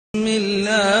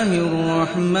বিসমিল্লাহির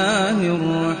রহমানির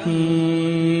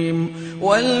রহিম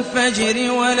ওয়াল ফাজরি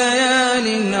ওয়া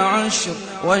লায়ালিন আশর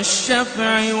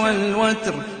ওয়াশ-শাফ'i ওয়াল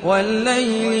ওয়াতর ওয়াল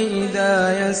লাইলি ইযা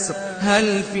ইয়াসর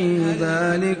হাল ফী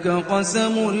যালিকা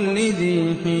কাসামুন লিযী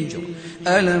হিজর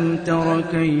ألم تر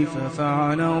كيف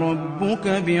فعل ربك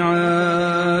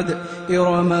بعاد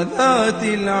إرم ذات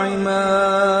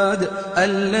العماد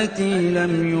التي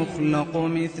لم يخلق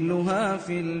مثلها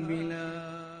في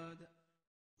البلاد.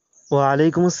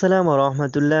 وعليكم السلام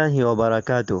ورحمة الله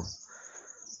وبركاته.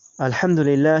 الحمد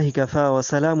لله كفى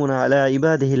وسلام على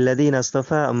عباده الذين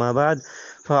اصطفى. أما بعد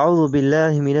فأعوذ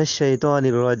بالله من الشيطان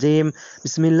الرجيم.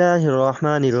 بسم الله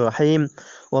الرحمن الرحيم.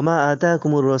 وما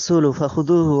آتاكم الرسول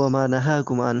فخذوه وما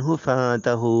نهاكم عنه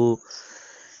فانتهوا.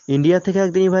 ইন্ডিয়া থেকে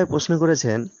একদিন ভাই প্রশ্ন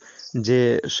করেছেন যে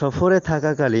সফরে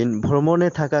থাকাকালীন ভ্রমণে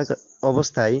থাকা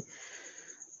অবস্থায়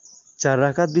 4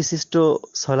 রাকাত বিশিষ্ট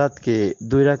সালাতকে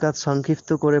 2 রাকাত সংক্ষিপ্ত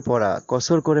করে পড়া,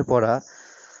 কসর করে পড়া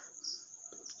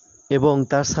এবং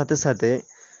তার সাথে সাথে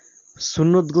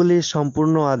সুন্নতগুলি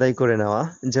সম্পূর্ণ আদায় করে নেওয়া,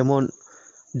 যেমন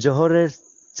জোহরের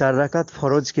 4 রাকাত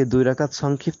ফরজকে 2 রাকাত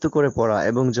সংক্ষিপ্ত করে পড়া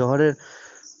এবং জোহরের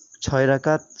 6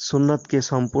 রাকাত সুন্নতকে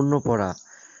সম্পূর্ণ পড়া,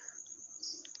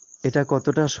 এটা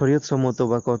কতটা শরীয়তসম্মত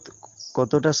বা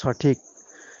কতটা সঠিক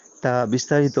তা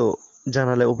বিস্তারিত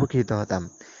জানালে উপকৃত হতাম।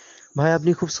 ভাই,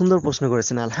 আপনি খুব সুন্দর প্রশ্ন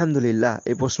করেছেন, আলহামদুলিল্লাহ।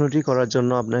 এই প্রশ্নটি করার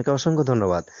জন্য আপনাকে অসংখ্য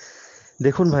ধন্যবাদ।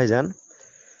 দেখুন ভাইজান,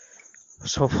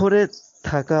 সফরে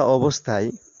থাকা অবস্থায়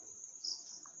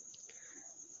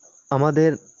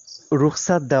আমাদের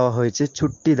রুখসাত দেওয়া হয়েছে,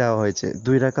 ছুটি দেওয়া হয়েছে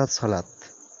 2 রাকাত সালাত।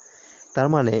 তার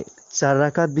মানে 4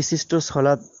 রাকাত বিশিষ্ট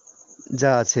সালাত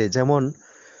যা আছে, যেমন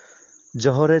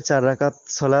জোহরের 4 রাকাত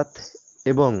সালাত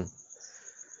এবং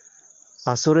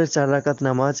আসরের 4 রাকাত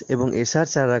নামাজ এবং এশার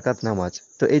 4 রাকাত নামাজ।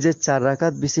 তো এই যে 4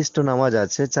 রাকাত বিশিষ্ট নামাজ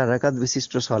আছে, 4 রাকাত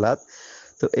বিশিষ্ট সালাত,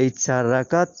 তো এই 4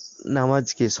 রাকাত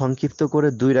নামাজকে সংক্ষিপ্ত করে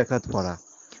 2 রাকাত পড়া,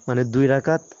 মানে 2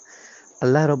 রাকাত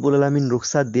আল্লাহ রাব্বুল আলামিন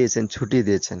রুখসাত দিয়েছেন, ছুটি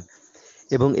দিয়েছেন।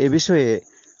 এবং এ বিষয়ে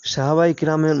সাহাবায়ে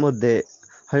কিরামের মধ্যে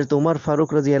হযরত ওমর ফারুক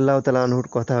রাদিয়াল্লাহু তাআলা আনহুর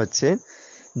কথা হচ্ছে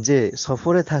যে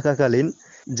সফরে থাকাকালীন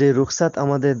যে রুখসাত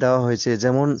আমাদের দেওয়া হয়েছে,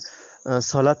 যেমন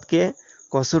সালাতকে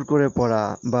কসর করে পড়া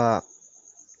বা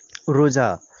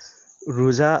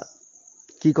রোজা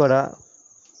কি করা,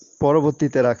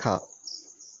 পরবর্তীতে রাখা,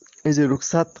 এই যে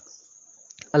রুখসাত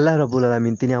আল্লাহ রাব্বুল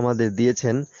আলামিন তিনি আমাদের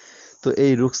দিয়েছেন, তো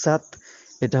এই রুখসাত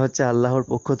এটা হচ্ছে আল্লাহর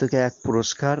পক্ষ থেকে এক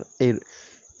পুরস্কার।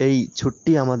 এই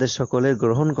ছুটি আমাদের সকলের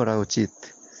গ্রহণ করা উচিত।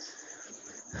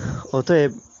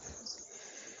 অতএব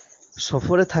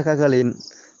সফরে থাকাকালীন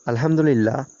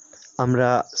আলহামদুলিল্লাহ আমরা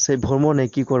সেই ভ্রমণে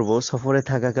কি করব, সফরে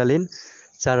থাকাকালীন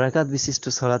 4 রাকাত বিশিষ্ট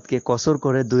সালাতকে কসর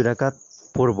করে 2 রাকাত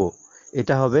পড়ব।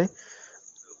 এটা হবে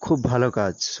খুব ভালো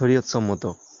কাজ, শরীয়তসম্মত,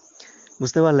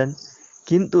 বুঝতে পারলেন।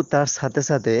 কিন্তু তার সাথে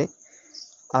সাথে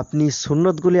আপনি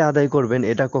সুন্নতগুলি আদায় করবেন,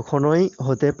 এটা কখনোই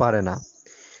হতে পারে না।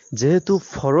 যেহেতু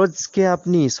ফরজকে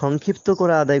আপনি সংক্ষিপ্ত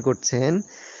করে আদায় করছেন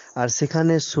আর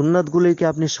সেখানে সুন্নতগুলিকে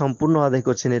আপনি সম্পূর্ণ আদায়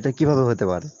করছেন, এটা কিভাবে হতে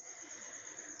পারে?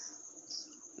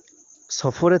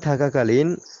 সফরে থাকাকালীন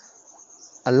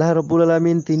আল্লাহ রাব্বুল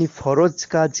আলামিন তিনি ফরজ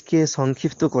কাজকে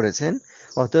সংক্ষিপ্ত করেছেন,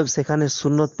 অতএব সেখানে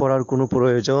সুন্নত পড়ার কোনো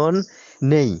প্রয়োজন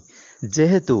নেই।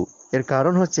 যেহেতু এর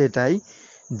কারণ হচ্ছে এটাই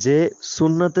যে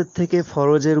সুন্নতের থেকে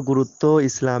ফরজের গুরুত্ব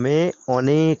ইসলামে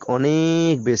অনেক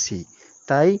অনেক বেশি।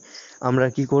 তাই আমরা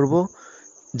কি করব,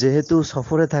 যেহেতু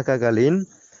সফরে থাকাকালীন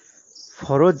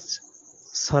ফরজ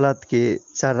সালাতকে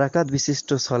 4 রাকাত বিশিষ্ট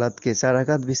সালাতকে 4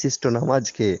 রাকাত বিশিষ্ট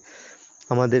নামাজকে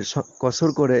আমাদের কসর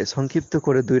করে সংক্ষিপ্ত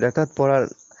করে 2 রাকাত পড়ার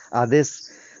আদেশ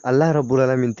আল্লাহ রাব্বুল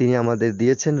আলামিন তিনি আমাদের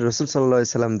দিয়েছেন রাসূল সাল্লাল্লাহু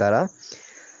আলাইহি সাল্লাম দ্বারা,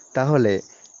 তাহলে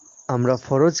আমরা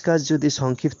ফরজ কাজ যদি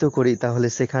সংক্ষিপ্ত করি তাহলে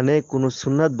সেখানে কোনো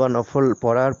সুন্নাত বা নফল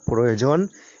পড়ার প্রয়োজন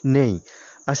নেই।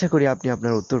 আশা করি আপনি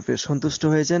আপনার উত্তর পেয়ে সন্তুষ্ট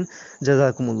হয়েছেন।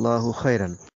 জাযাকুমুল্লাহু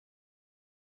খায়রান।